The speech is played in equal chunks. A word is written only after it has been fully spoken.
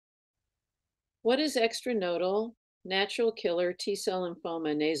What is extranodal natural killer T-cell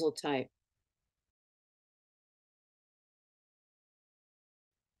lymphoma nasal type?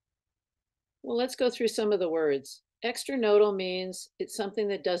 Well, let's go through some of the words. Extranodal means it's something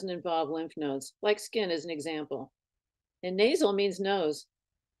that doesn't involve lymph nodes, like skin as an example. And nasal means nose.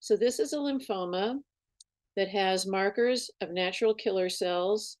 So this is a lymphoma that has markers of natural killer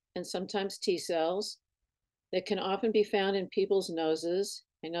cells and sometimes T cells that can often be found in people's noses.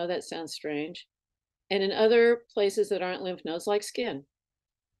 I know that sounds strange. And in other places that aren't lymph nodes, like skin.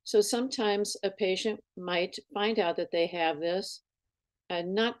 So sometimes a patient might find out that they have this,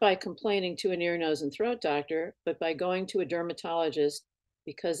 not by complaining to an ear, nose, and throat doctor, but by going to a dermatologist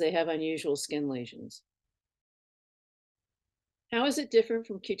because they have unusual skin lesions. How is it different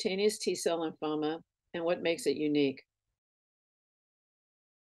from cutaneous T-cell lymphoma, and what makes it unique?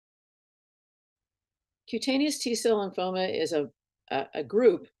 Cutaneous T-cell lymphoma is a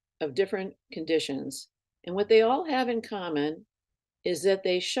group of different conditions, and what they all have in common is that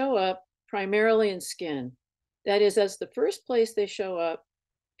they show up primarily in skin. That is, that's the first place they show up,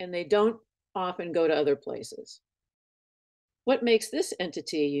 and they don't often go to other places. What makes this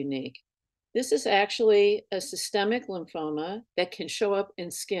entity unique? This is actually a systemic lymphoma that can show up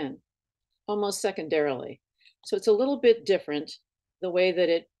in skin, almost secondarily. So it's a little bit different the way that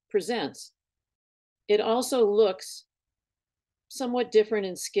it presents. It also looks somewhat different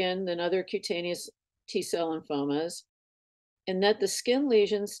in skin than other cutaneous T-cell lymphomas, in that the skin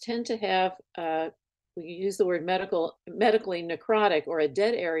lesions tend to have, we use the word medically necrotic, or a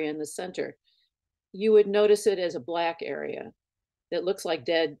dead area in the center. You would notice it as a black area that looks like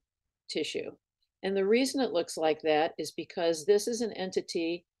dead tissue. And the reason it looks like that is because this is an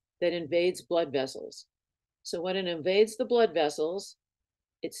entity that invades blood vessels. So when it invades the blood vessels,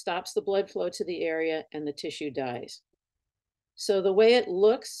 it stops the blood flow to the area and the tissue dies. So the way it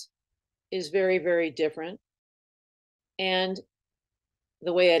looks is very, very different. And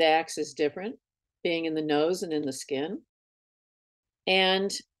the way it acts is different, being in the nose and in the skin.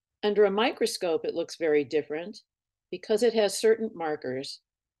 And under a microscope, it looks very different because it has certain markers.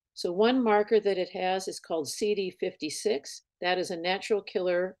 So one marker that it has is called CD56. That is a natural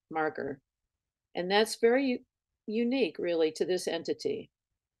killer marker. And that's very unique, really, to this entity.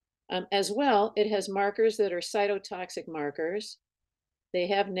 As well, it has markers that are cytotoxic markers. They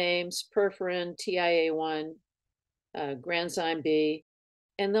have names: perforin, TIA1, granzyme B,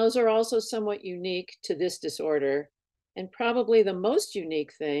 and those are also somewhat unique to this disorder. And probably the most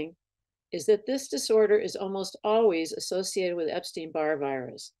unique thing is that this disorder is almost always associated with Epstein-Barr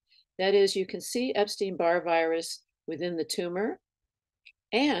virus. That is, you can see Epstein-Barr virus within the tumor,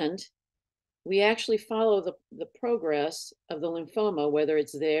 and we actually follow the progress of the lymphoma, whether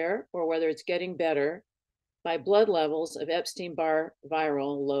it's there or whether it's getting better, by blood levels of Epstein-Barr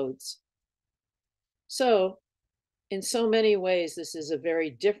viral loads. So in so many ways, this is a very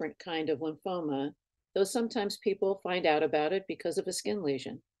different kind of lymphoma, though sometimes people find out about it because of a skin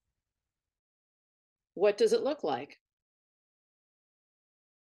lesion. What does it look like?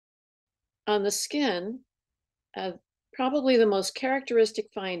 On the skin, uh, probably the most characteristic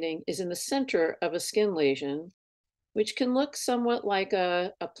finding is in the center of a skin lesion, which can look somewhat like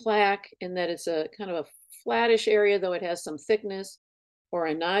a plaque in that it's a kind of a flattish area, though it has some thickness, or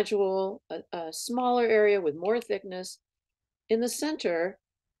a nodule, a smaller area with more thickness. In the center,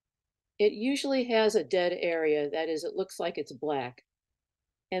 it usually has a dead area. That is, it looks like it's black.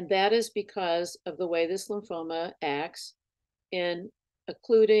 And that is because of the way this lymphoma acts in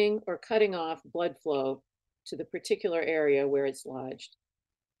occluding or cutting off blood flow to the particular area where it's lodged.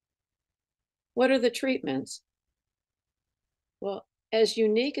 What are the treatments? Well, as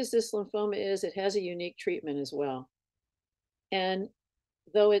unique as this lymphoma is, it has a unique treatment as well. And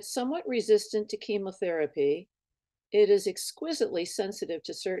though it's somewhat resistant to chemotherapy, it is exquisitely sensitive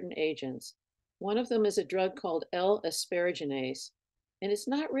to certain agents. One of them is a drug called L-asparaginase, and it's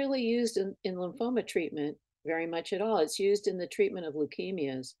not really used in lymphoma treatment very much at all. It's used in the treatment of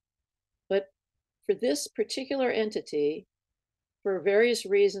leukemias. But for this particular entity, for various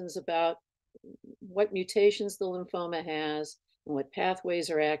reasons about what mutations the lymphoma has and what pathways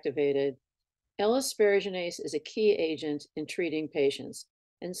are activated, L-asparaginase is a key agent in treating patients.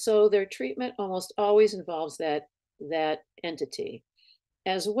 And so their treatment almost always involves that entity.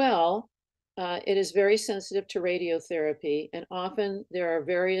 As well, it is very sensitive to radiotherapy, and often there are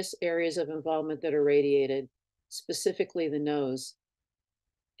various areas of involvement that are radiated, specifically the nose.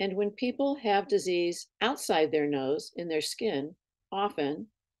 And when people have disease outside their nose, in their skin, often,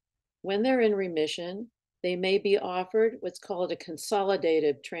 when they're in remission, they may be offered what's called a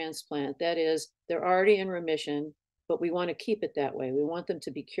consolidative transplant. That is, they're already in remission, but we want to keep it that way. We want them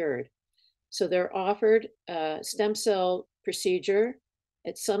to be cured. So they're offered a stem cell procedure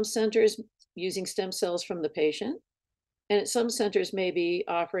at some centers using stem cells from the patient, and at some centers may be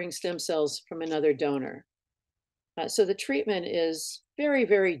offering stem cells from another donor. So the treatment is very,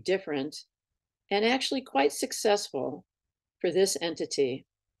 very different and actually quite successful for this entity.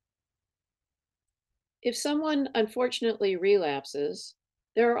 If someone unfortunately relapses,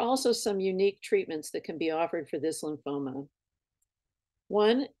 there are also some unique treatments that can be offered for this lymphoma.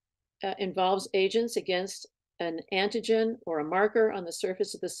 One involves agents against an antigen or a marker on the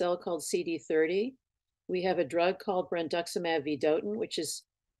surface of the cell called CD30. We have a drug called brentuximab vedotin, which is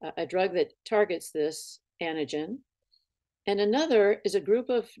a drug that targets this antigen. And another is a group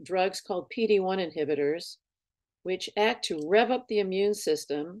of drugs called PD-1 inhibitors, which act to rev up the immune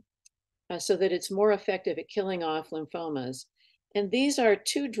system so that it's more effective at killing off lymphomas. And these are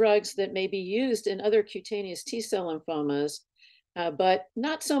two drugs that may be used in other cutaneous T-cell lymphomas, but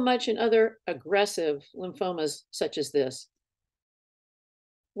not so much in other aggressive lymphomas such as this.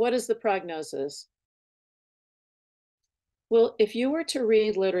 What is the prognosis? Well, if you were to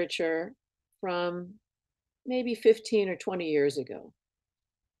read literature from maybe 15 or 20 years ago,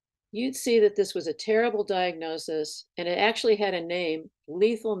 you'd see that this was a terrible diagnosis, and it actually had a name,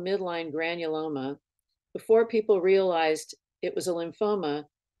 lethal midline granuloma, before people realized it was a lymphoma,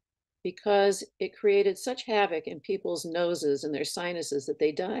 because it created such havoc in people's noses and their sinuses that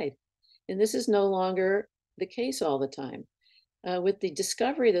they died. And this is no longer the case all the time. With the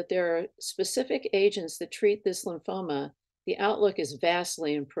discovery that there are specific agents that treat this lymphoma, the outlook is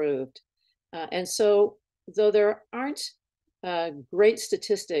vastly improved. And so, though there aren't great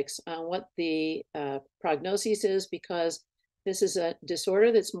statistics on what the prognosis is, because this is a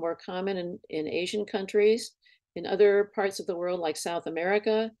disorder that's more common in Asian countries, in other parts of the world like South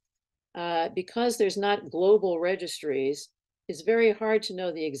America, because there's not global registries, it's very hard to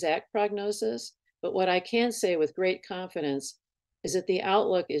know the exact prognosis. But what I can say with great confidence is that the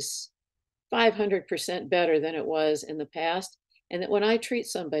outlook is 500% better than it was in the past, and that when I treat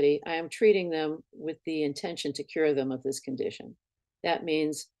somebody, I am treating them with the intention to cure them of this condition. That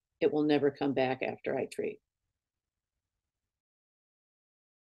means it will never come back after I treat.